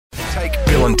Take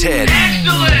Bill and Ted.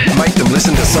 Excellent. Make them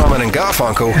listen to Simon and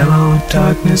Garfunkel. Hello,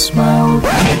 darkness, my old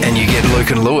friend. And you get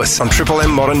Luke and Lewis on Triple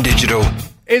M Modern Digital.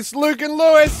 It's Luke and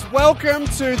Lewis. Welcome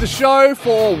to the show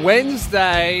for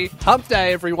Wednesday. Hump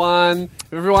Day, everyone.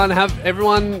 Everyone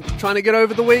trying to get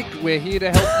over the week. We're here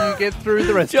to help you get through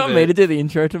the rest Do you of want it. me to do the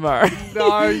intro tomorrow?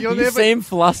 No, you're You never... seem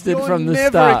flustered you're from the never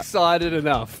start. excited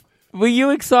enough. Were you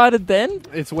excited then?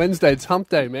 It's Wednesday. It's Hump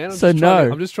Day, man. So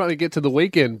I'm just trying to get to the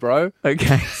weekend, bro.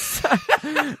 Okay. So,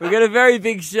 we've got a very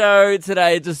big show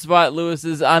today, despite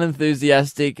Lewis's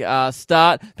unenthusiastic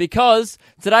start. Because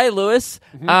today, Lewis,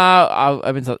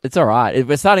 it's all right.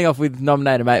 We're starting off with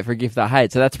Nominate a Mate for a gift I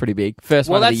hate, so that's pretty big. First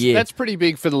one of the year. That's pretty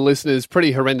big for the listeners,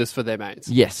 pretty horrendous for their mates.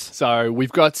 Yes. So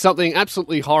we've got something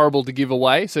absolutely horrible to give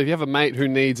away. So if you have a mate who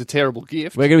needs a terrible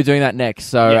gift... We're going to be doing that next,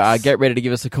 so Yes. get ready to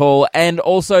give us a call. And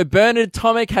also, Bernard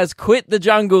Tomic has quit the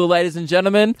jungle, ladies and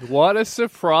gentlemen. What a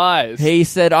surprise. He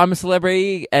said, I'm a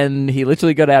celebrity, and he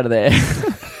literally got out of there.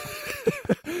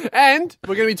 And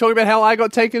we're going to be talking about how I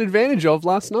got taken advantage of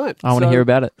last night. I want to hear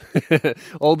about it.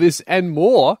 all this and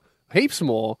more, heaps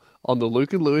more, on the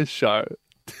Luke and Lewis show.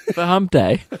 For Hump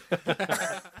Day.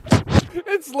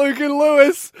 It's Luke and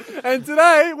Lewis, and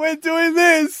today we're doing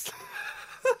this.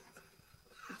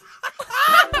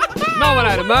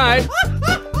 Nominate a mate.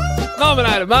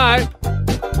 Nominate a mate.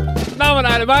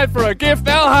 Nominate a mate for a gift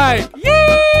they'll hate.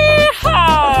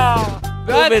 Yeehaw! A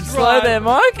little bit That's slow right. there,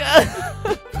 Mike.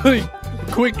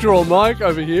 Quick draw Mike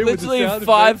over here. Literally with the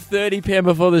sound effects. 5:30 p.m.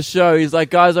 before the show. He's like,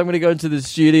 guys, I'm going to go into the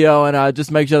studio and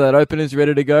just make sure that opener's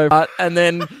ready to go. And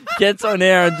then gets on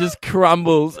air and just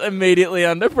crumbles immediately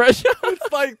under pressure.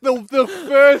 It's like the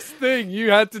first thing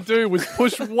you had to do was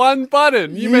push one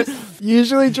button. You missed.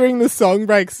 Usually during the song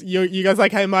breaks, you guys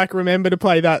like, hey Mike, remember to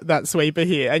play that sweeper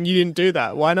here, and you didn't do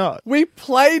that. Why not? We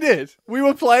played it. We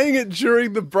were playing it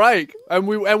during the break, and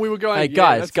we were going. Hey, yeah,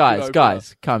 guys, that's a good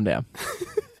guys, calm down.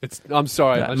 I'm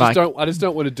sorry. Yeah, I just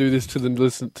don't want to do this to the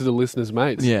listeners'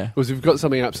 mates. Yeah. Because we've got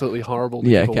something absolutely horrible to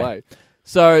Yeah, give okay. away.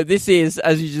 So this is,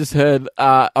 as you just heard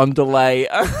on delay,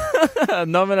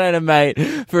 Nominate a Mate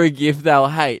for a gift they'll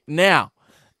hate. Now,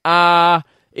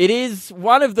 it is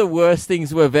one of the worst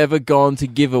things we've ever gone to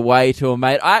give away to a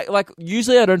mate.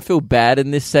 Usually I don't feel bad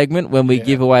in this segment when we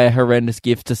give away a horrendous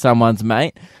gift to someone's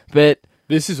mate, but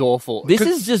This is awful. this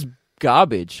is just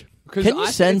garbage. 'Cause Can you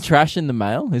send trash in the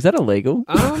mail? Is that illegal?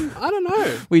 I don't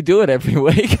know. We do it every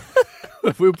week.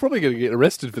 We're probably going to get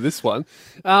arrested for this one.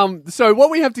 So what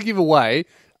we have to give away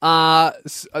are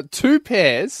 2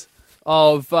 pairs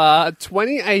of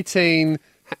 2018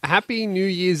 Happy New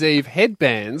Year's Eve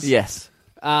headbands. Yes.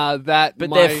 But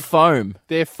They're foam.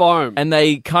 They're foam. And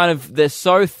they're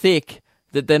so thick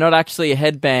that they're not actually a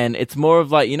headband. It's more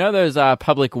of like, you know those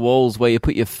public walls where you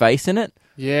put your face in it?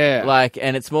 Yeah.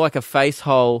 And it's more like a face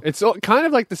hole. It's kind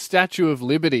of like the Statue of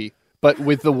Liberty, but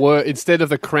with the word, instead of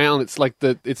the crown, it's like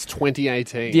it's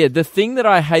 2018. Yeah, the thing that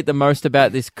I hate the most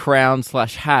about this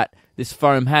crown/hat, this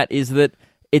foam hat, is that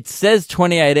it says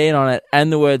 2018 on it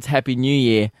and the words Happy New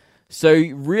Year. So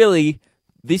really,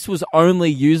 this was only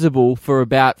usable for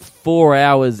about 4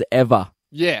 hours ever.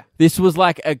 Yeah. This was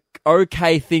like a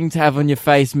okay thing to have on your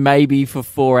face maybe for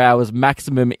 4 hours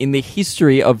maximum in the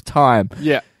history of time.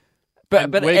 Yeah. But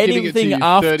And we're giving it to anything you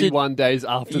after 31 days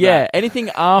after yeah, that. anything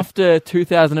after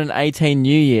 2018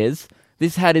 New Year's,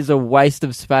 this hat is a waste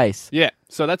of space. Yeah.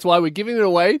 So that's why we're giving it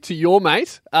away to your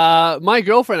mate. My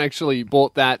girlfriend actually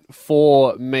bought that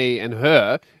for me and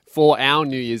her for our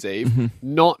New Year's Eve,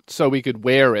 not so we could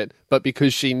wear it, but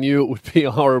because she knew it would be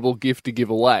a horrible gift to give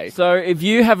away. So if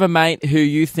you have a mate who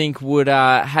you think would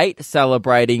hate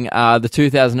celebrating the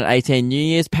 2018 New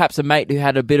Year's, perhaps a mate who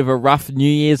had a bit of a rough New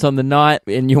Year's on the night,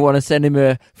 and you want to send him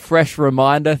a fresh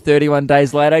reminder 31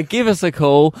 days later, give us a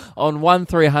call on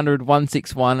 1300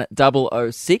 161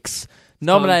 006.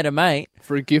 Nominate a mate.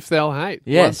 For a gift they'll hate.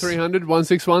 Yes. 1300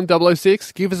 161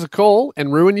 006. Give us a call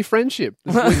and ruin your friendship.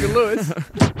 This is Luke and Lewis.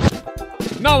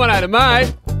 Nominate a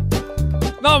mate.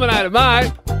 Nominate a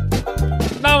mate.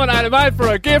 Nominate a mate for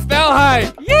a gift they'll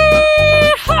hate.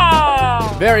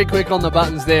 Yeehaw! Very quick on the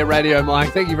buttons there, Radio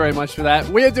Mike. Thank you very much for that.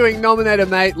 We are doing Nominate a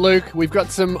Mate, Luke. We've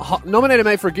got some Nominate a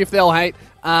Mate for a gift they'll hate.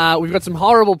 We've got some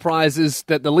horrible prizes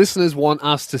that the listeners want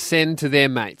us to send to their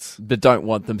mates. But don't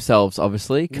want themselves,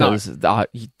 obviously, because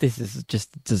this is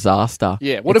just a disaster.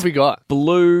 Yeah, what have we got?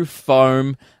 Blue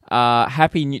foam,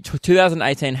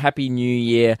 2018 Happy New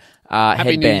Year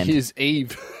Happy headband. New Year's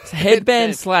Eve.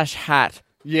 Headband/hat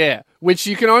Yeah, which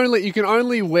you can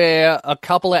only wear a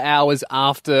couple of hours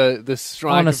after the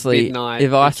strike Honestly, of midnight.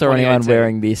 if I in saw anyone 2018.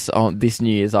 wearing this on this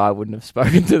New Year's, I wouldn't have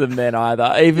spoken to them then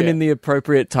either. Even in the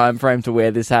appropriate time frame to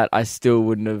wear this hat, I still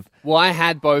wouldn't have. Well, I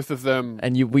had both of them.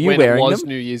 And were you when wearing it was them?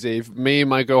 New Year's Eve. Me and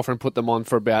my girlfriend put them on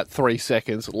for about 3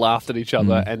 seconds, laughed at each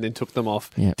other, and then took them off.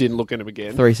 Yeah. Didn't look at them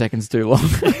again. 3 seconds too long.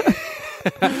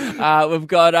 We've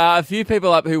got a few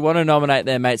people up who want to nominate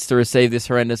their mates to receive this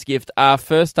horrendous gift.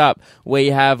 First up, we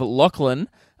have Lachlan.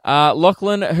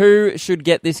 Lachlan, who should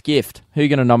get this gift? Who are you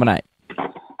going to nominate?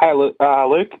 Hey, Luke.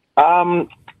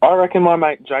 I reckon my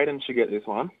mate Jaden should get this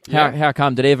one. How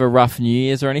come? Did he have a rough New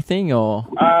Year's or anything? Or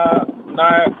No,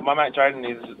 my mate Jaden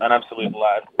is an absolute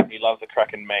lad. He loves a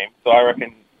cracking meme. So I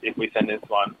reckon if we send this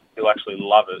one, he'll actually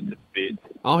love it to bits.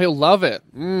 Oh, he'll love it.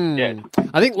 Yeah.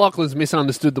 I think Lachlan's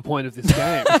misunderstood the point of this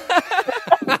game.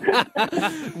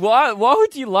 why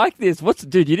would you like this?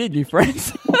 Dude, you need new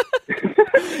friends.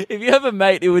 If you have a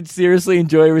mate who would seriously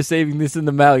enjoy receiving this in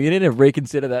the mail, you need to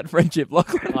reconsider that friendship,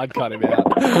 Lachlan. I'd cut him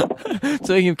out.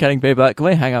 Speaking of cutting people out, can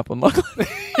we hang up on Lachlan?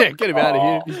 Yeah, get him out of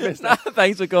here. He's messed up.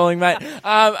 Thanks for calling, mate.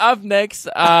 Up next,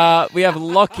 we have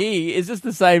Lockie. Is this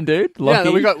the same dude? Lockie? Yeah,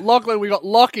 no, we got Lachlan, we got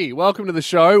Lockie. Welcome to the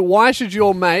show. Why should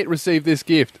your mate receive this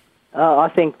gift? I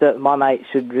think that my mate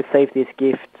should receive this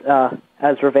gift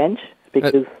as revenge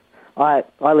because I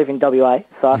live in WA,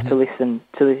 so I have to listen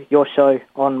to your show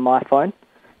on my phone,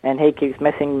 and he keeps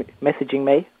messaging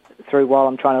me through while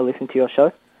I'm trying to listen to your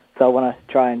show. So I want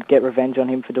to try and get revenge on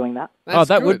him for doing that. That's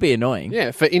that good. would be annoying.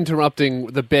 Yeah, for interrupting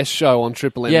the best show on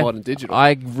Triple M Modern Digital.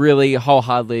 I really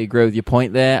wholeheartedly agree with your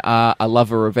point there. I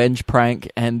love a revenge prank,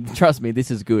 and trust me,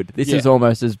 this is good. This is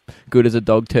almost as good as a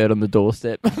dog turd on the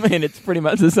doorstep. I mean, it's pretty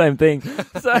much the same thing.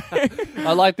 So,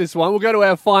 I like this one. We'll go to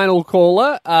our final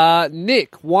caller.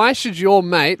 Nick, why should your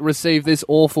mate receive this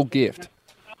awful gift?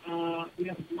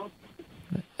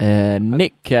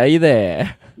 Nick, are you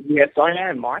there? Yes, I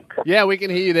am, Mike. Yeah, we can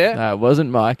hear you there. No, it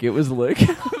wasn't Mike. It was Luke.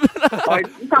 Yep,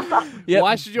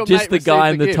 Why should your just mate the receive guy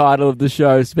the in the gift? title of the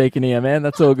show speaking here, man.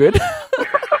 That's all good.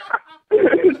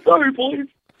 Sorry, please.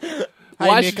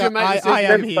 Why Hey, should Nick, your mate I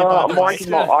am here. by the way. Mike is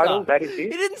my idol, that is He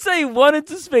it. didn't say he wanted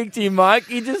to speak to you, Mike.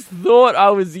 He just thought I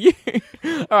was you.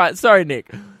 All right, sorry, Nick.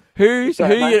 Who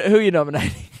are you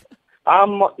nominating?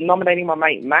 I'm nominating my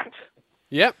mate Matt.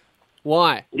 Yep.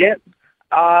 Why? Yep.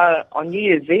 On New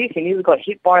Year's Eve, he nearly got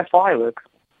hit by a firework.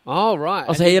 Oh, right.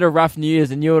 Oh, so he had a rough New Year's,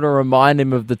 and you were to remind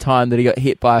him of the time that he got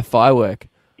hit by a firework.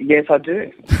 Yes, I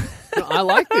do. I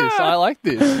like this. I like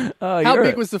this. Oh, How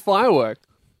big was the firework?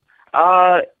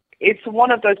 It's one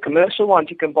of those commercial ones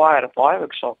you can buy at a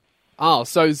fireworks shop. Oh,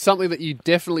 so it's something that you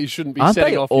definitely shouldn't be Aren't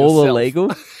setting they off all yourself.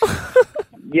 illegal?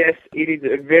 Yes, it is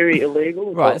very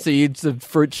illegal. Right, so it's a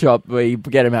fruit shop where you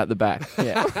get him out the back.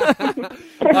 Yeah.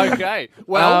 Okay.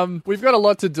 Well, we've got a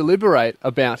lot to deliberate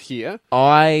about here.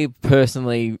 I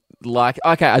personally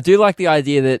I do like the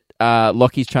idea that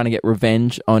Lockie's trying to get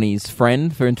revenge on his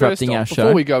friend for interrupting First our off, show.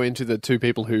 before we go into the two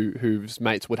people whose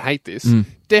mates would hate this,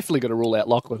 definitely got to rule out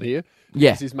Lachlan here.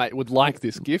 Yeah. Because his mate would like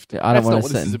this gift. I don't That's want not to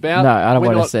what send. this is about. No, I don't We're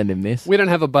want to not- send him this. We don't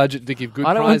have a budget to give good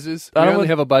I don't want- prizes. I We don't only want-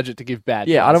 have a budget to give bad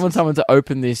Yeah, I don't want prizes. someone to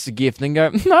open this gift and go,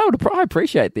 no, I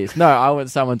appreciate this. No, I want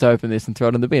someone to open this and throw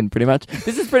it in the bin, pretty much.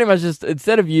 This is pretty much just,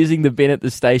 instead of using the bin at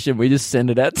the station, we just send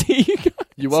it out to you guys.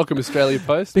 You're welcome, Australia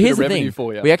Post. But Bit here's of the revenue thing.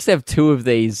 for you. We actually have 2 of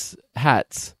these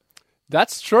hats.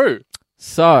 That's true.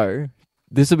 So,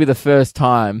 this will be the first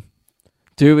time.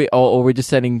 Do we, or we're just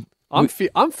sending... I'm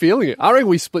feeling it. I reckon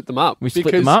we split them up. We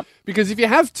split them up? Because if you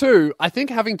have 2, I think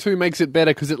having 2 makes it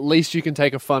better because at least you can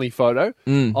take a funny photo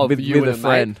of with you and a a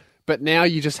friend. mate. But now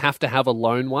you just have to have a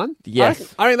lone one.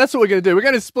 Yes. I think that's what we're going to do. We're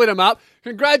going to split them up.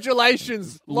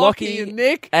 Congratulations, Lockie and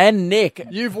Nick. And Nick.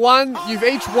 You've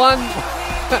each won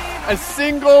a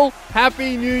single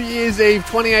Happy New Year's Eve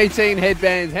 2018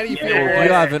 headband. How do you feel? You boys?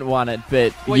 haven't won it,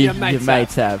 but Well, your your mates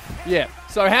mates have. Yeah.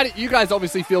 So how do you guys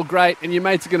obviously feel great, and your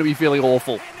mates are going to be feeling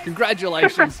awful.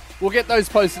 Congratulations. We'll get those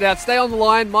posted out. Stay on the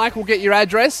line. Mike will get your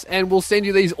address, and we'll send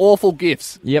you these awful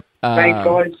gifts. Yep. Thanks,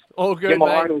 guys. All good, You're my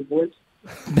mate. idols, boys.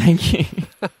 Thank you.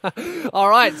 All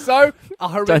right. So a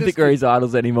horrendous. Don't think we're his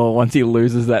idols anymore once he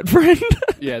loses that friend.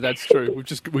 Yeah, that's true.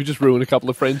 We just ruined a couple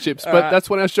of friendships, but that's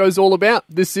what our show's all about.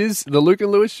 This is the Luke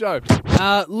and Lewis Show.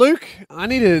 Luke, I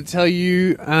need to tell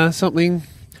you something.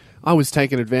 I was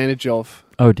taken advantage of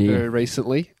Oh, dear. very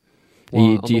recently.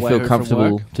 Do you feel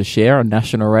comfortable to share on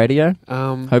national radio?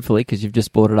 Hopefully, because you've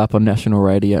just brought it up on national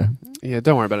radio. Yeah,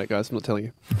 don't worry about it, guys. I'm not telling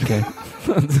you. Okay.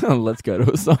 Let's go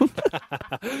to a song.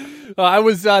 I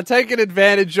was taken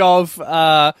advantage of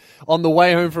on the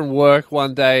way home from work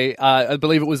one day. I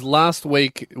believe it was last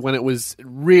week when it was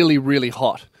really, really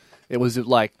hot. It was at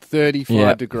like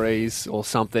 35 degrees or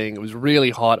something. It was really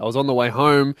hot. I was on the way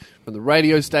home from the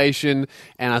radio station,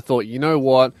 and I thought, you know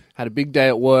what? Had a big day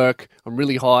at work. I'm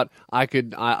really hot. I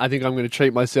think I'm going to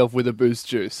treat myself with a Boost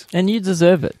juice. And you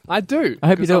deserve it. I do. I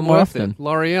hope you do it more often.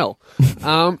 L'Oreal.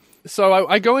 So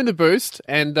I go into Boost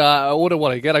and I order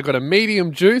what I get. I got a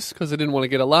medium juice because I didn't want to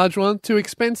get a large one. Too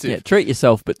expensive. Yeah, treat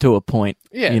yourself, but to a point.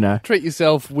 Yeah, you know. Treat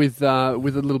yourself with a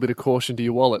little bit of caution to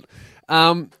your wallet.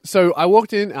 So I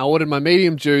walked in, I ordered my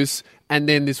medium juice, and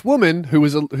then this woman who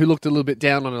looked a little bit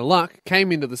down on her luck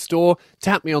came into the store,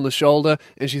 tapped me on the shoulder,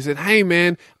 and she said, "Hey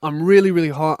man, I'm really, really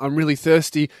hot. I'm really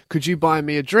thirsty. Could you buy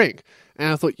me a drink?"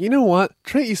 And I thought, you know what?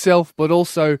 Treat yourself, but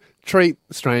also treat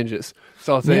strangers.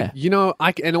 So I said,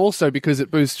 and also because at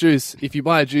Boost Juice, if you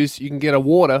buy a juice, you can get a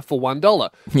water for $1.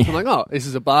 Yeah. I'm like, oh, this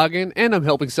is a bargain, and I'm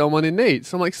helping someone in need.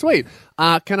 So I'm like, sweet.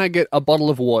 Can I get a bottle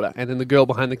of water? And then the girl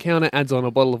behind the counter adds on a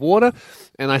bottle of water.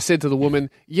 And I said to the woman,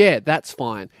 yeah, that's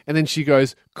fine. And then she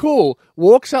goes, cool,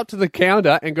 walks up to the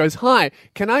counter and goes, hi,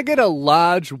 can I get a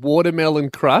large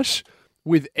watermelon crush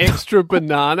with extra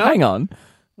banana? Hang on.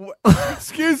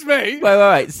 Excuse me.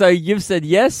 Wait. So you've said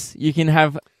yes, you can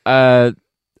have a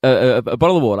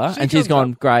bottle of water, and she's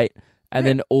gone, great, and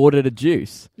then ordered a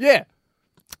juice. Yeah.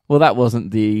 Well, that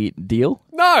wasn't the deal.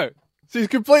 No. She's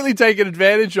completely taken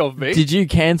advantage of me. Did you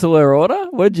cancel her order?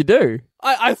 What did you do?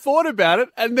 I thought about it,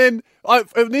 and then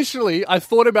initially I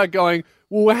thought about going,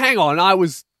 well, hang on, I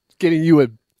was getting you a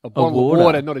bottle of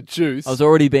water, not a juice. I was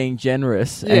already being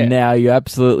generous, Yeah. and now you're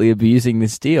absolutely abusing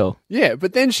this deal. Yeah,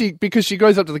 but then because she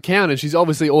goes up to the counter, she's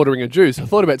obviously ordering a juice. I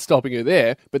thought about stopping her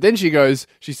there, but then she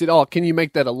said, oh, can you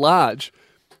make that a large?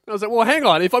 And I was like, well, hang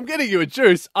on, if I'm getting you a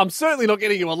juice, I'm certainly not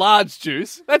getting you a large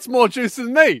juice. That's more juice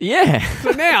than me. Yeah.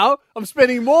 So now I'm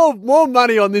spending more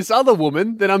money on this other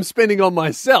woman than I'm spending on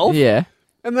myself. Yeah.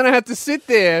 And then I had to sit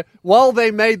there while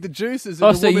they made the juices.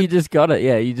 And You just got it.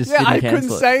 Yeah, you just didn't I cancel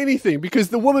couldn't it. say anything because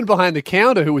the woman behind the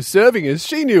counter who was serving us,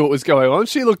 she knew what was going on.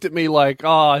 She looked at me like,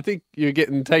 oh, I think you're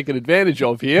getting taken advantage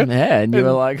of here. Yeah, and you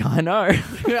were like, I know.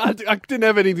 I didn't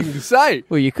have anything to say.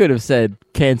 Well, you could have said,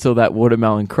 cancel that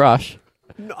watermelon crush.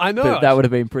 I know. But that would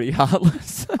have been pretty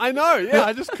heartless. I know, yeah.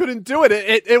 I just couldn't do it.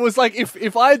 It was like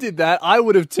if I did that, I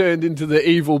would have turned into the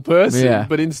evil person. Yeah.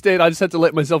 But instead, I just had to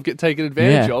let myself get taken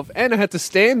advantage Yeah. of. And I had to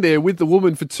stand there with the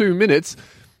woman for 2 minutes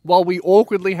while we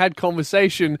awkwardly had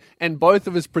conversation and both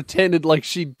of us pretended like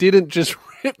she didn't just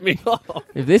rip me off.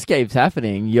 If this keeps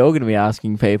happening, you're going to be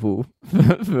asking people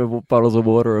for bottles of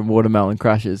water and watermelon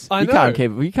crushes. I You know.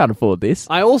 can't afford this.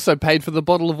 I also paid for the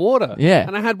bottle of water. Yeah.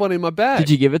 And I had one in my bag. Did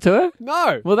you give it to her?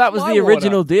 No. Well, that was My the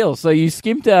original water. deal, so you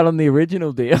skimped out on the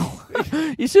original deal.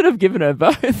 You should have given her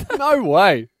both. No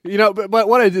way. You know, but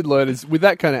what I did learn is with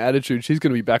that kind of attitude, she's going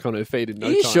to be back on her feet in no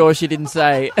Are you time. sure she didn't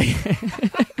say...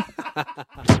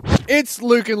 It's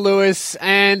Luke and Lewis,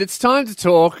 and it's time to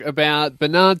talk about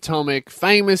Bernard Tomic,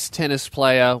 famous tennis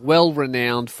player,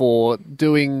 well-renowned for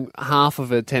doing half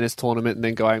of a tennis tournament and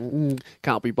then going,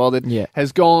 can't be bothered, Yeah.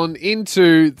 has gone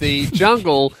into the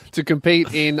jungle to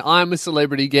compete in I'm a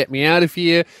Celebrity, Get Me Out of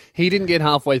Here. He didn't get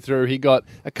halfway through. He got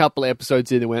a couple of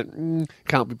episodes in and went,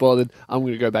 can't be bothered, I'm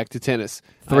going to go back to tennis.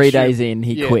 3 days in,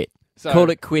 he Yeah. quit. So-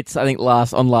 Called it quits, I think,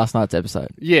 on last night's episode.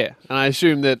 Yeah, and I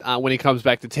assume that when he comes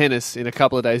back to tennis in a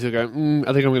couple of days, he'll go, I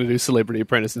think I'm going to do Celebrity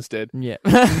Apprentice instead. Yeah.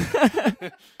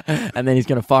 And then he's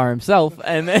going to fire himself,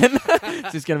 and then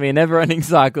it's just going to be a never-ending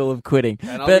cycle of quitting.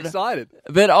 And I'm excited.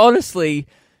 But honestly,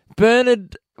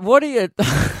 Bernard, what are you...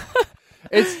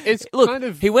 It's Look, kind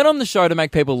of... he went on the show to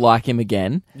make people like him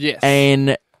again. Yes.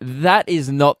 And that is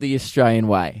not the Australian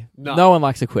way. No. one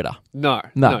likes a quitter. No,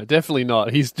 No. definitely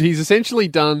not. He's essentially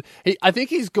done... I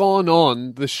think he's gone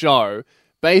on the show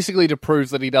basically to prove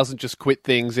that he doesn't just quit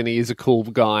things and he is a cool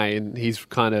guy and he's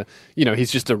kind of,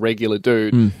 he's just a regular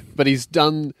dude. But he's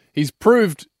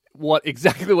proved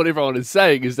exactly what everyone is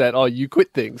saying is that, you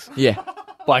quit things Yeah.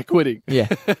 by quitting. Yeah.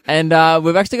 And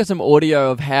we've actually got some audio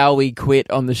of how he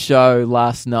quit on the show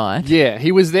last night. Yeah,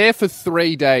 he was there for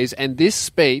 3 days, and this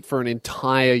beat for an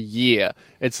entire year.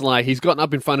 It's like he's gotten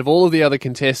up in front of all of the other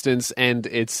contestants, and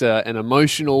it's an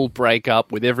emotional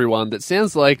breakup with everyone that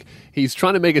sounds like he's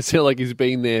trying to make it sound like he's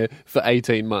been there for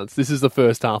 18 months. This is the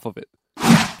first half of it.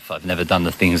 I've never done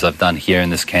the things I've done here in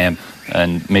this camp,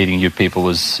 and meeting you people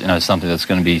was, something that's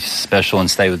going to be special and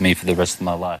stay with me for the rest of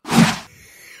my life.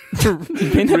 You've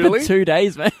been there Really? for 2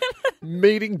 days, man.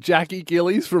 Meeting Jackie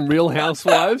Gillies from Real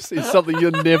Housewives is something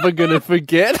you're never going to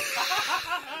forget.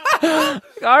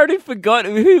 I already forgot.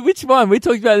 Which one? We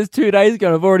talked about this 2 days ago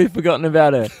and I've already forgotten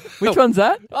about her. Which one's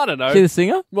that? I don't know. She the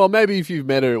singer? Well, maybe if you've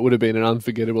met her, it would have been an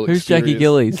unforgettable Who's experience. Jackie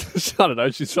Gillies? I don't know.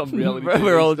 She's some reality TV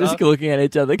We're all star. just looking at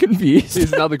each other confused.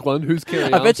 Here's another one. Who's Kerry I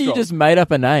Armstrong? bet you just made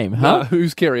up a name, No, huh?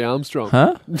 who's Kerry Armstrong?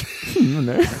 Huh?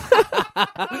 No.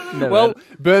 Well,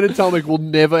 Bernard Tomic will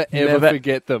never, ever Never.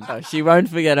 forget them. Oh, she won't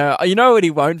forget her. You know what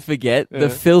he won't forget? The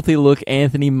filthy look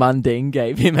Anthony Mundine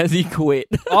gave him as he quit.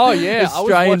 Oh, yeah. I was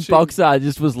Australian watching- boxer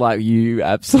just was like, you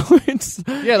absolutes.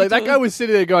 Yeah, like that guy was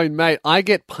sitting there going, mate, I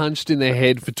get punched in the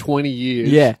head for 20 years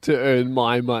Yeah. to earn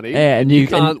my money. Yeah, and you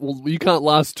can- you can't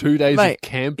last 2 days Mate, of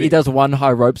camping. he does one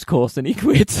high ropes course and he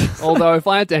quits. Although if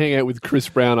I had to hang out with Chris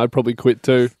Brown, I'd probably quit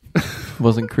too.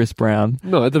 Wasn't Chris Brown.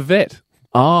 No, the vet.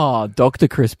 Oh, Dr.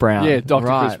 Chris Brown. Yeah, Dr.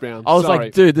 Right. Chris Brown. I was Sorry.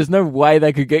 like, dude, there's no way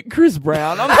they could get Chris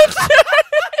Brown. I'm like,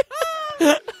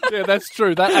 Yeah, that's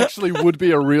true. That actually would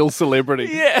be a real celebrity.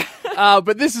 yeah.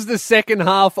 But this is the second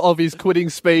half of his quitting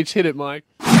speech. Hit it, Mike.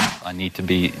 I need to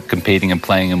be competing and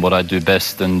playing in what I do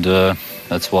best, and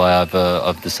that's why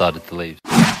I've decided to leave.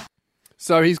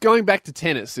 So he's going back to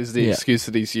tennis is the Yeah. excuse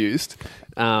that he's used,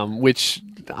 which,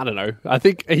 I don't know. I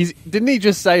think didn't he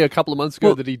just say a couple of months ago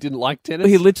Well, that he didn't like tennis?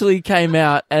 He literally came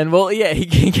out and, well, yeah,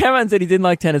 he came out and said he didn't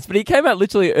like tennis, but he came out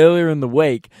literally earlier in the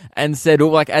week and said, well,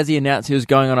 like, as he announced he was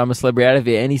going on I'm a Celebrity Out of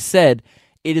Here, and he said,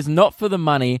 it is not for the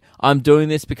money. I'm doing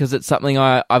this because it's something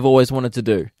I've always wanted to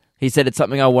do. He said it's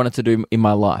something I wanted to do in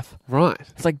my life. Right.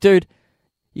 It's like, dude,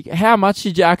 how much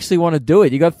did you actually want to do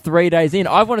it? You got 3 days in.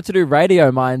 I've wanted to do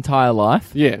radio my entire life.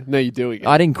 Yeah, now you're doing it.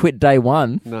 I didn't quit day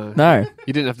one. No.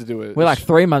 You didn't have to do it. We're like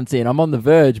 3 months in. I'm on the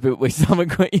verge, but we still haven't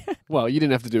quit yet. Well, you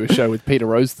didn't have to do a show with Peter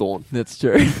Rosethorn. That's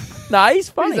true. Nah, he's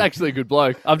funny. He's actually a good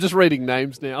bloke. I'm just reading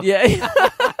names now. Yeah.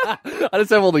 I just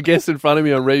have all the guests in front of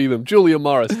me. I'm reading them. Julia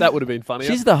Morris. That would have been funny.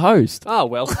 She's the host. Oh,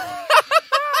 well.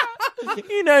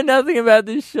 You know nothing about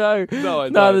this show. No, I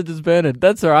don't. Neither does Bernard.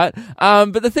 That's all right.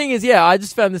 But the thing is, yeah, I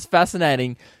just found this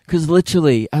fascinating because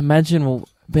literally, imagine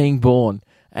being born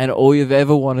and all you've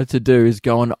ever wanted to do is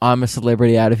go on, I'm a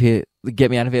Celebrity Out of Here.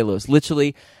 Get me out of here, Lewis.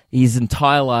 Literally, his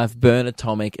entire life, Bernard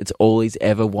Tomic, it's all he's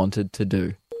ever wanted to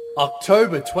do.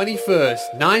 October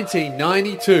 21st,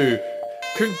 1992.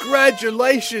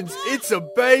 Congratulations, it's a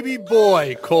baby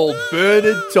boy called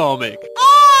Bernard Tomic.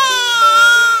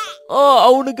 Oh, I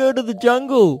want to go to the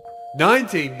jungle.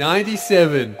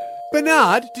 1997.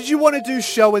 Bernard, did you want to do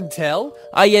show and tell?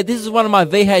 Oh, yeah, this is one of my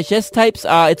VHS tapes.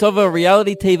 It's of a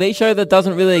reality TV show that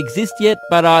doesn't really exist yet,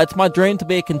 but it's my dream to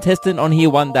be a contestant on here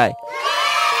one day.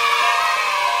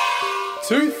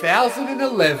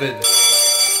 2011.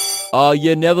 Oh,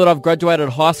 yeah, now that I've graduated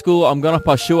high school, I'm going to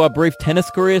pursue a brief tennis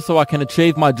career so I can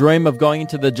achieve my dream of going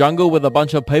into the jungle with a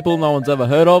bunch of people no one's ever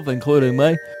heard of, including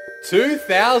me.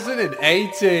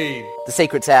 2018. The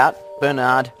secret's out.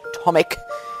 Bernard Tomic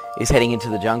is heading into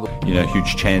the jungle. You know,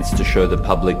 huge chance to show the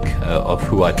public of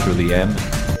who I truly am.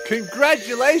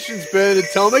 Congratulations, Bernard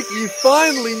Tomic. You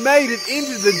finally made it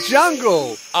into the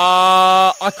jungle.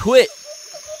 I quit.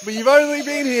 But you've only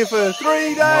been here for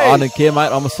 3 days. I don't care,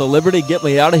 mate. I'm a celebrity. Get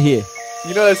me out of here.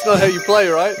 You know that's not how you play,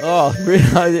 right? Oh,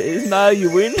 really? No, you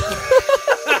win.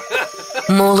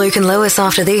 More Luke and Lewis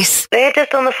after this. They're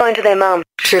just on the phone to their mum.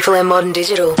 Triple M Modern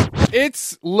Digital.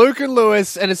 It's Luke and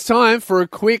Lewis, and it's time for a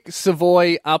quick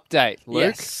Savoy update.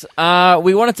 Luke? Yes.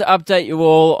 We wanted to update you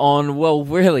all on, well,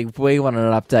 really, we wanted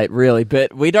an update, really,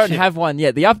 but we don't have one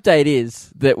yet. The update is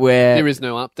that There is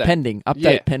no update. pending. Update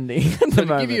Yeah. pending at the So to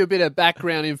moment. give you a bit of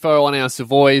background info on our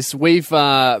Savoys, we're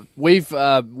the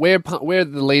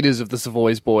leaders of the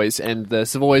Savoys boys, and the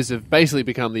Savoys have basically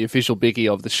become the official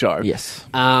biggie of the show. Yes.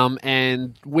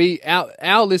 And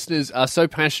our listeners are so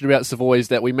passionate about Savoys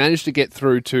that we managed to get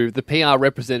through to the PR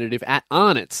representative at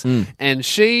Arnott's, and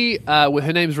she,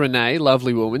 her name's Renee,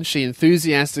 lovely woman. She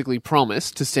enthusiastically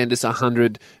promised to send us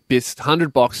 100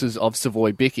 boxes of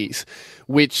Savoy Bickies,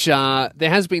 which there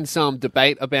has been some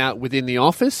debate about within the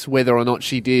office whether or not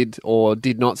she did or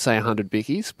did not say 100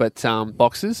 Bickies, but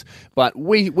boxes. But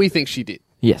we think she did.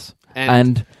 Yes.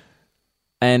 And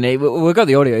we've got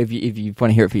the audio if you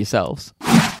want to hear it for yourselves.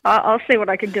 I'll see what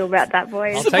I can do about that,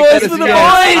 boys. I'll take that as a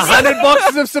yes. 100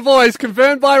 boxes of Savoys,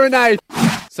 confirmed by Renee.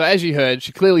 So as you heard,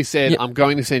 she clearly said, I'm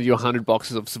going to send you 100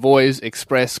 boxes of Savoys,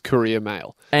 Express, Courier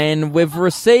Mail. And we've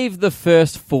received the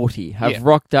first 40, have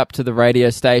rocked up to the radio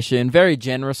station. Very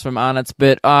generous from Arnott's,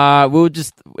 but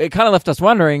it kind of left us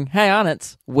wondering, hey,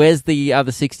 Arnott's, where's the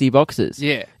other 60 boxes?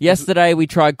 Yeah. Yesterday, we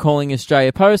tried calling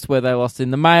Australia Post, where they lost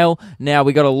in the mail. Now,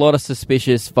 we got a lot of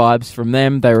suspicious vibes from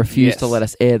them. They refused to let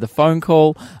us air the phone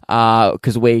call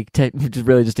because we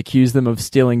really just accused them of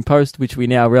stealing post, which we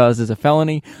now realise is a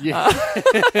felony. Yeah.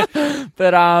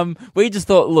 But we just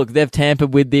thought, look, they've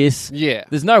tampered with this. Yeah.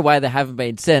 There's no way they haven't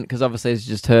been sent because obviously, as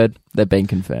you just heard, they've been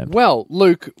confirmed. Well,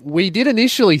 Luke, we did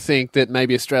initially think that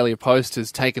maybe Australia Post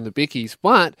has taken the bickies,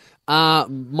 but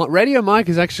Radio Mike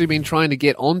has actually been trying to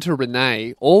get onto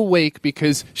Renee all week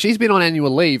because she's been on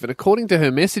annual leave, and according to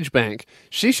her message bank,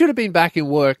 she should have been back in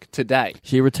work today.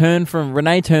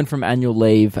 Renee turned from annual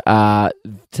leave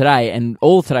today, and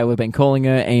all today we've been calling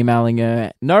her, emailing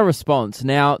her, no response.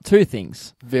 Now, two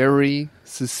things. Very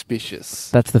suspicious.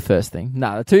 That's the first thing.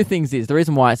 No, the two things is, the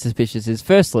reason why it's suspicious is,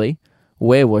 firstly,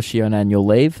 where was she on annual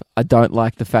leave? I don't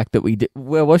like the fact that we did.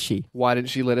 Where was she? Why didn't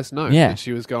she let us know Yeah. that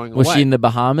she was going Was away? she in the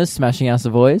Bahamas smashing our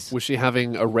Savoys? Was she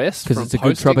having a rest? Because it's a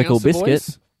good tropical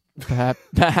biscuit.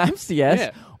 Perhaps, yes.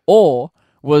 Yeah. Or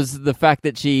was the fact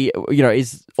that she,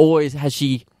 is always,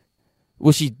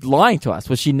 was she lying to us?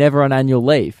 Was she never on annual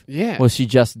leave? Yeah. Was she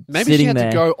just Maybe sitting she had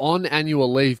there? to go on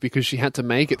annual leave because she had to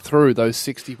make it through those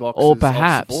 60 boxes Or of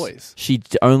perhaps Savoys. she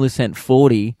only sent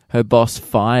 40, her boss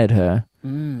fired her,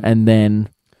 and then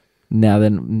now we're Well,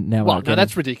 no, getting-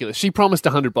 that's ridiculous. She promised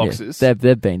 100 boxes. Yeah,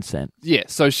 they've been sent. Yeah,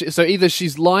 so either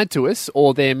she's lied to us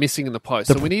or they're missing in the post.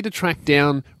 So we need to track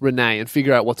down Renee and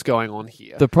figure out what's going on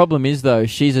here. The problem is, though,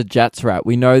 she's a Jats rat.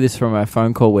 We know this from our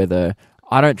phone call with her.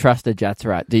 I don't trust a Jats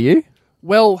rat. Do you?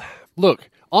 Well, look,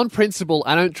 on principle,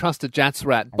 I don't trust a Jats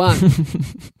rat, but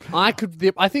I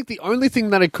think the only thing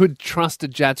that I could trust a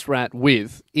Jats rat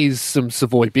with is some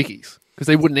Savoy bickies because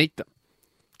they wouldn't eat them.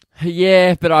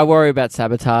 Yeah, but I worry about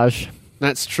sabotage.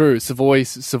 That's true. Savoy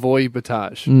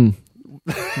batage.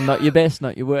 Not your best,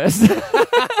 not your worst.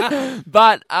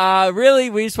 But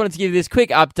really, we just wanted to give you this quick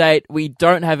update. We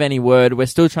don't have any word. We're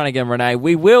still trying to get Renee.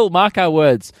 We will, mark our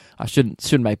words. I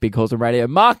shouldn't make big calls on radio.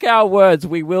 Mark our words.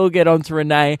 We will get onto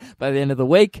Renee by the end of the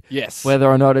week. Yes. Whether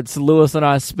or not it's Lewis and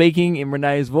I speaking in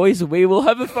Renee's voice, we will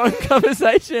have a phone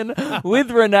conversation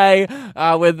with Renee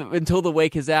until the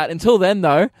week is out. Until then,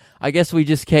 though, I guess we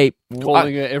just keep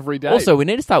calling her every day. Also, we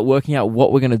need to start working out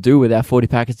what we're going to do with our 40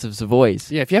 packets of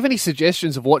Savoys. Yeah, if you have any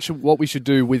suggestions of what we should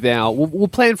do with our... We'll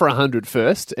plan for 100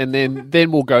 first, and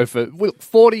then we'll go for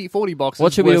 40 boxes.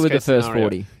 What should we do worst with the case first scenario.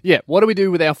 40? Yeah, what do we do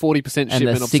with our 40% And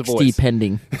shipment the of 60 Savoys?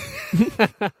 pending.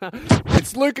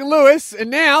 It's Luke and Lewis,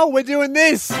 and now we're doing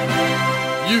this.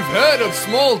 You've heard of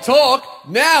small talk.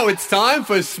 Now it's time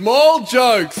for small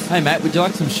jokes. Hey, Matt, would you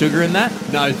like some sugar in that?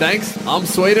 No, thanks. I'm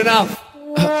sweet enough.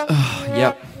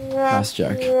 Yep. Nice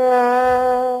joke.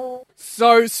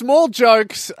 So, small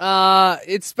jokes,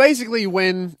 it's basically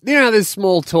when, how there's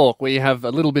small talk where you have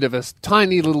a little bit of a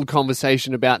tiny little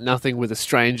conversation about nothing with a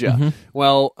stranger.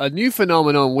 Well, a new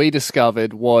phenomenon we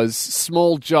discovered was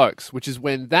small jokes, which is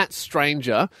when that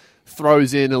stranger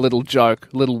throws in a little joke,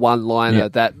 little one-liner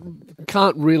that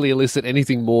can't really elicit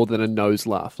anything more than a nose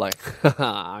laugh. Like,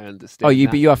 I understand.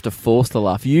 But you have to force the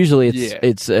laugh. Usually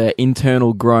it's an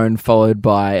internal groan followed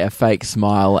by a fake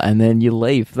smile, and then you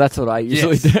leave. That's what I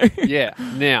usually do. Yeah.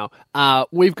 Now,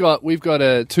 we've got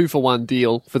a 2-for-1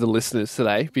 deal for the listeners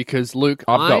today because, Luke,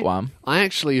 I've got one. I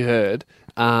actually heard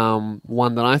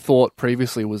one that I thought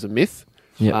previously was a myth,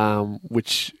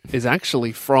 which is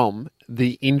actually from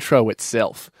the intro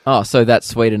itself. Oh, so that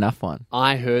Sweet Enough one.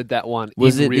 I heard that one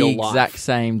Was in it real the life. exact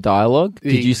same dialogue?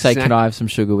 Did you say, can I have some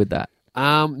sugar with that?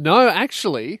 No,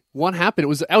 actually, what happened,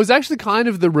 it was actually kind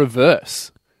of the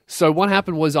reverse. So what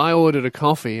happened was I ordered a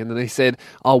coffee and then they said,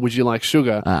 oh, would you like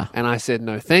sugar? And I said,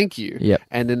 no, thank you. Yep.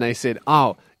 And then they said,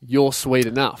 oh, you're sweet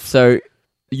enough. So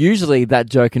usually that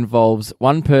joke involves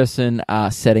one person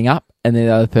setting up and then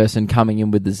the other person coming in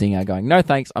with the zinger going, no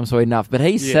thanks, I'm sweet enough. But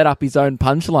he set up his own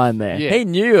punchline there. Yeah. He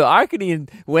knew. I reckon he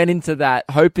went into that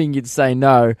hoping you'd say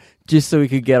no just so he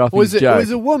could get off his joke. It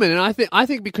was a woman, and I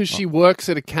think because she works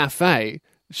at a cafe,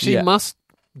 she must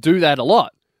do that a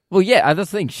lot. Well, yeah,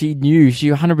 that's the thing. She knew. She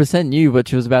 100% knew what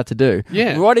she was about to do.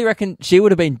 Yeah. What do you reckon? She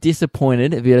would have been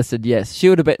disappointed if you had said yes. She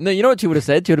would have been... No, you know what she would have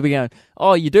said? She would have been going,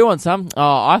 oh, you do want some?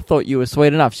 Oh, I thought you were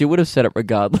sweet enough. She would have said it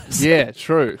regardless. Yeah,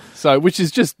 true. So, which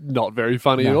is just not very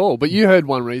funny at all. But you heard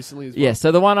one recently as well. Yeah,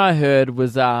 so the one I heard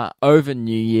was over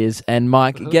New Year's. And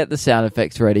Mike, get the sound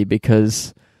effects ready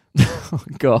because... oh,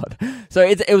 God. So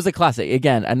it was a classic.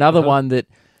 Again, another one that...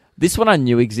 This one I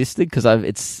knew existed because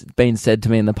it's been said to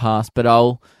me in the past, but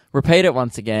I'll... repeat it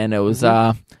once again. It was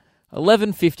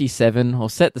 11:57. I'll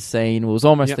set the scene. It was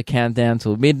almost the countdown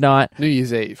till midnight. New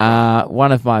Year's Eve.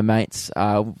 One of my mates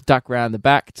ducked round the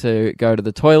back to go to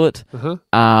the toilet.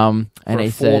 And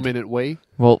he said, 4-minute wee.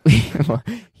 Well,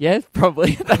 yeah,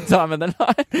 probably at that time of the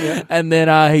night. Yeah. And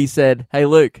then he said, hey,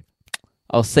 Luke,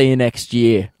 I'll see you next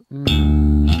year.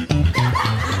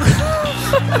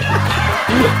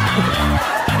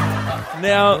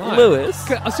 Now, Lewis...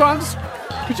 So I'm just...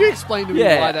 Could you explain to me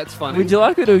why that's funny? Would you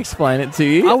like me to explain it to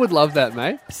you? I would love that,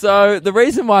 mate. So the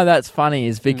reason why that's funny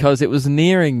is because it was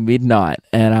nearing midnight,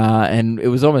 and it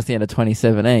was almost the end of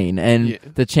 2017, and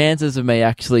the chances of me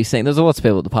actually seeing, there was lots of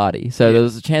people at the party, so there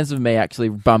was a chance of me actually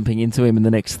bumping into him in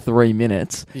the next 3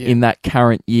 minutes in that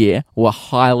current year were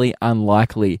highly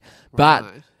unlikely. But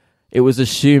it was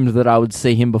assumed that I would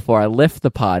see him before I left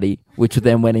the party, which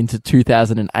then went into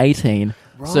 2018.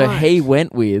 So he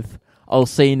went with, I'll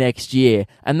see you next year.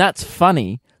 And that's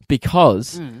funny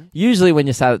because usually when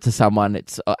you say that to someone,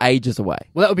 it's ages away.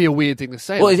 Well, that would be a weird thing to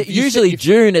say. Well, usually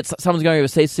June, it's someone's going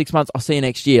overseas 6 months, I'll see you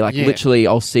next year. Like literally,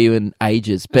 I'll see you in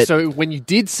ages. But so when you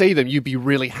did see them, you'd be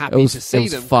really happy to see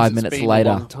them. It was 5 minutes later.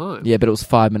 A long time. Yeah, but it was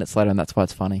 5 minutes later, and that's why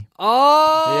it's funny.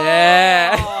 Oh!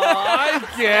 Yeah. I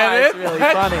get it. It's really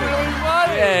funny. Really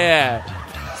funny.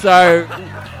 Yeah. So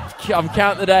I'm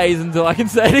counting the days until I can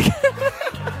say it again.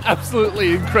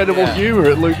 Absolutely incredible humour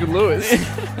at Luke and Lewis.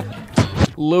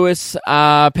 Lewis,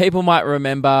 people might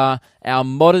remember our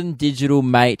modern digital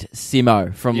mate,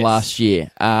 Simo, from last year.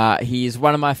 He's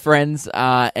one of my friends,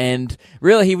 and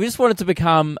really, he just wanted to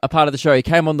become a part of the show. He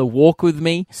came on the walk with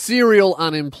me. Serial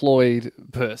unemployed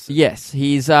person. Yes,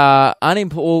 he's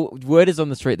unemployed. Word is on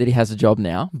the street that he has a job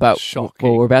now, but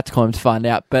we're about to call him to find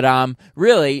out. But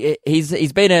really,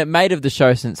 he's been a mate of the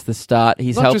show since the start.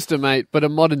 He's not helped just a mate, but a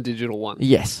modern digital one.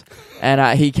 Yes,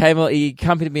 and he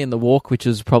accompanied me in the walk, which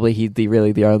was probably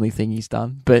the only thing he's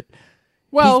done. But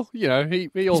well, you know, he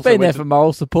also he's been there for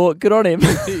moral support. Good on him.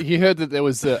 He heard that there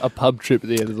was a pub trip at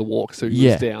the end of the walk, so he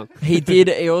was down. He did.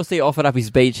 He also offered up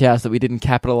his beach house that we didn't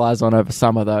capitalise on over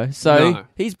summer, though. So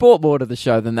he's brought more to the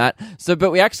show than that.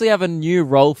 But we actually have a new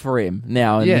role for him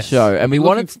now in the show, and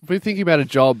we're thinking about a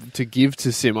job to give to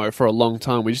Simo for a long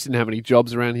time. We just didn't have any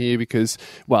jobs around here because,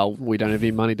 well, we don't have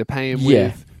any money to pay him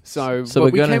with. So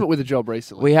we came up with a job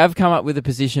recently. We have come up with a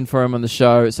position for him on the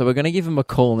show, so we're going to give him a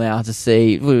call now to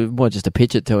see, well, just to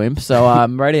pitch it to him. So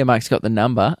Radio Mike's got the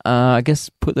number. I guess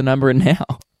put the number in now.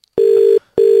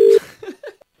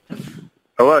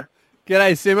 Hello.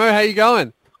 G'day, Simo. How you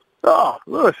going? Oh,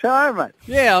 Lewis, how are you, mate?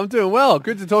 Yeah, I'm doing well.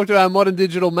 Good to talk to our modern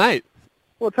digital mate.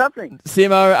 What's happening?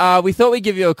 Simo, we thought we'd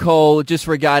give you a call just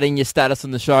regarding your status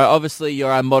on the show. Obviously, you're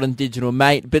our modern digital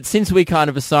mate, but since we kind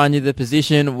of assigned you the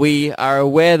position, we are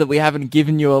aware that we haven't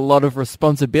given you a lot of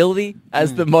responsibility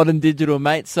as the modern digital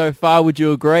mate so far. Would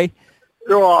you agree?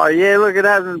 Oh, yeah, look, it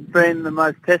hasn't been the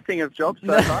most testing of jobs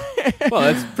so far. Well,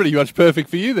 that's pretty much perfect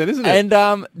for you then, isn't it?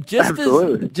 And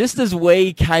just as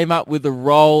we came up with a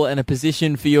role and a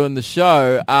position for you on the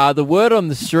show, the word on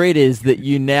the street is that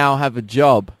you now have a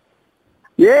job.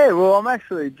 Yeah, well, I'm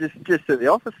actually just at the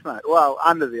office, mate. Well,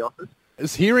 under the office.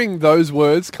 As hearing those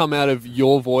words come out of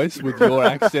your voice with your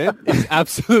accent is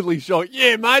absolutely shocking.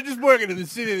 Yeah, mate, just working in the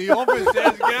city of the office.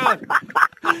 How's it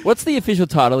going? What's the official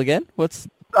title again? So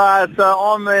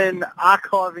I'm an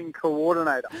archiving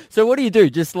coordinator. So what do you do?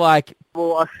 Just like...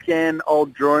 Well, I scan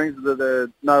old drawings that are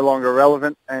no longer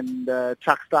relevant and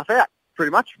chuck stuff out,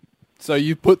 pretty much. So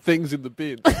you put things in the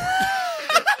bin.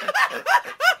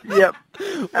 Yep.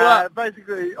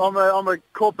 Basically, I'm a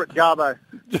corporate garbo.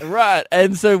 Right.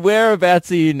 And so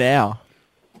whereabouts are you now?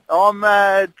 I'm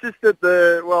just at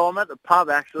I'm at the pub,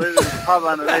 actually. There's a pub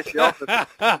underneath the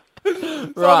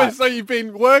office. Right. So you've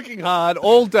been working hard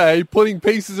all day, putting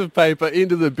pieces of paper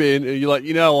into the bin, and you're like,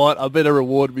 you know what? I better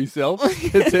reward myself.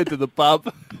 Let's head to the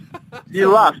pub.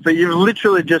 You laugh, but you've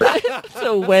literally just... It's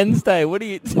a Wednesday. What are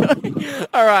you doing?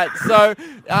 All right. So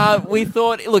we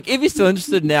thought, look, if you're still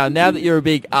interested now that you're a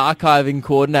big archiving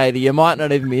coordinator, you might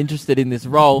not even be interested in this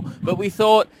role, but we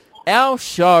thought our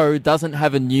show doesn't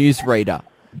have a newsreader.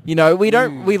 You know,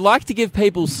 we like to give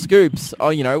people scoops. Oh,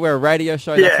 you know, we're a radio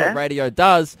show. That's what radio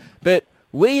does. But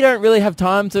we don't really have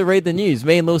time to read the news.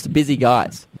 Me and Lewis are busy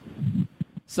guys.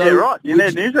 So yeah, right. You need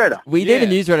a newsreader. We need a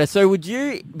newsreader. So would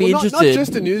you be interested? Not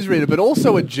just a newsreader, but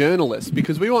also a journalist,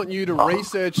 because we want you to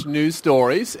research news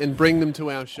stories and bring them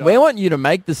to our show. We want you to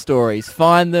make the stories,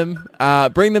 find them,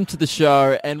 bring them to the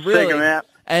show, and really, check them out.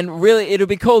 And really, it'll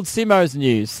be called Simo's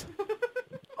News.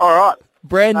 All right.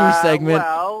 Brand new segment,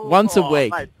 once a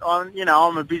week. Mate,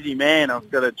 I'm a busy man. I've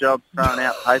got a job throwing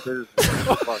out papers and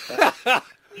stuff like that.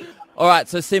 All right,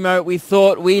 so Simo, we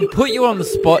thought we'd put you on the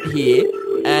spot here,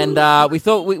 and we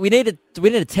thought we needed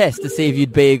a test to see if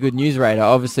you'd be a good newsreader,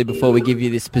 obviously, before we give you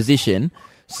this position.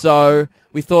 So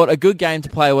we thought a good game to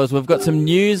play was we've got some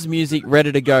news music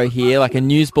ready to go here, like a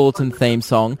news bulletin theme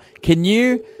song. Can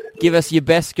you give us your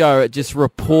best go at just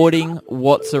reporting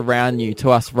what's around you to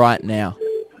us right now?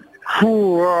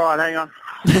 All right, hang on.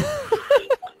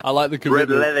 I like the commitment.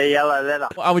 Red leather, yellow leather.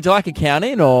 Would you like a count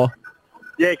in, or?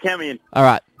 Yeah, count me in. All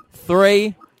right.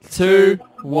 3, 2,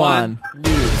 1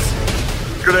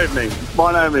 News. Good evening.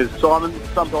 My name is Simon,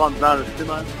 sometimes known as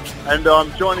Simo, and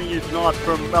I'm joining you tonight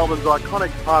from Melbourne's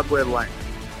iconic Hardware Lane.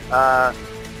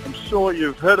 I'm sure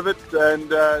you've heard of it,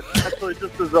 and actually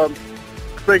just as I'm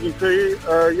speaking to you,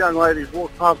 a young lady's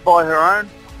walked past by her own,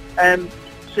 and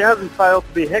she hasn't failed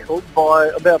to be heckled by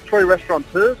about 3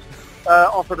 restaurateurs,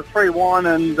 offered a free wine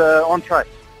and entree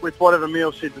with whatever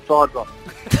meal she decides on.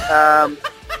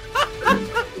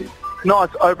 Nice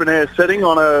open-air setting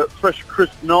on a fresh,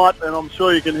 crisp night, and I'm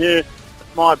sure you can hear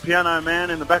my piano man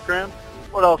in the background.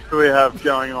 What else do we have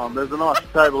going on? There's a nice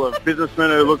table of businessmen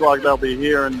who look like they'll be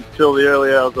here until the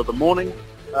early hours of the morning.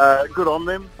 Good on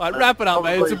them. Right, wrap it up,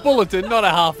 mate. It's a bulletin, not a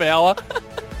half hour.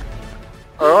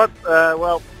 All right.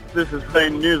 Well, this has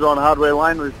been News on Hardware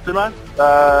Lane with Simo.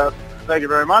 Thank you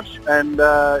very much, and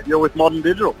you're with Modern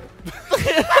Digital.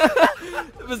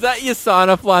 Was that your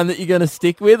sign-off line that you're going to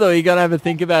stick with, or are you going to have a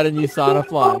think about a new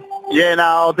sign-off line? Yeah, no,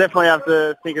 I'll definitely have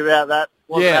to think about that.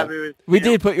 Wasn't Yeah. happy with, We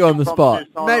did put you on the spot.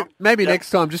 Maybe next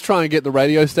time, just try and get the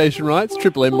radio station right. It's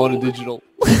Triple M Modern Digital.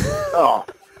 Oh,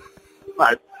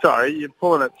 mate, sorry, you're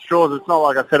pulling at straws. It's not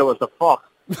like I said it was the Fox.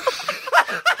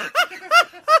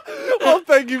 Well,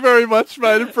 thank you very much,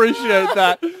 mate. Appreciate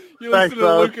that. You're Thanks, listening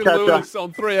to Luke and Catch ya. Lewis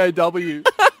on 3AW.